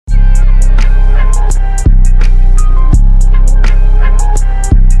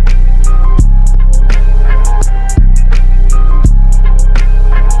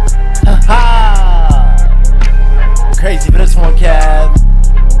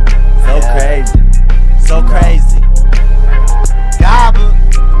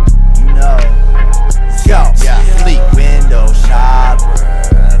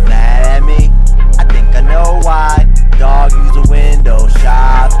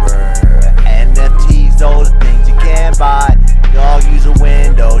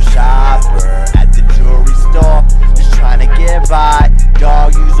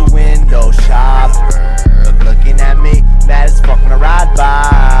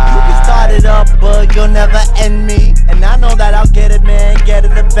get it, man, get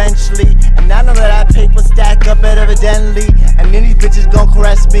it eventually. And I know that paper stack up it evidently. And then these bitches gon'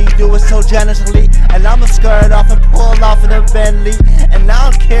 caress me, do it so generously. And I'ma skirt off and pull off in a Bentley. And I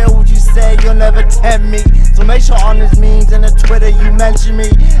don't care what you say, you'll never tempt me. So make sure on these memes and the Twitter you mention me.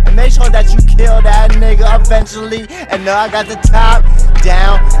 And make sure that you kill that nigga eventually. And now I got the top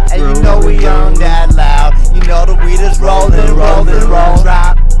down, and you know we on that loud. You know the weed is rolling,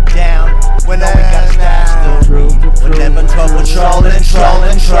 drop down. Whenever we got stashed the weed, whenever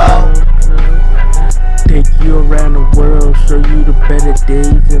control. Take you around the world, show you the better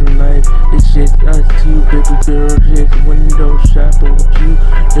days in life. It's just us two, baby girl, just window shopping with you.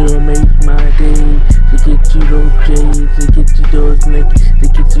 It'll make my day to get you those J's, to get you those Nikes, to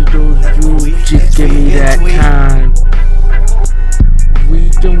get you those jewels. Just give me that time.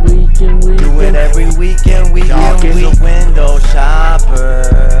 Weekend. Do it every weekend. Dog is a window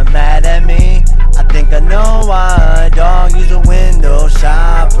shopper. Mad at me? I think I know why. Dog is a window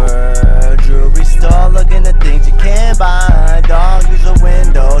shopper. Jewelry store looking at things you can't buy. Dog is a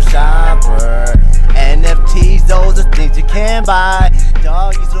window shopper. NFTs, those are things you can't buy.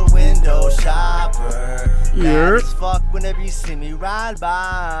 Dog is a window shopper. Mad as fuck whenever you see me ride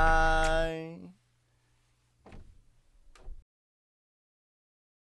by.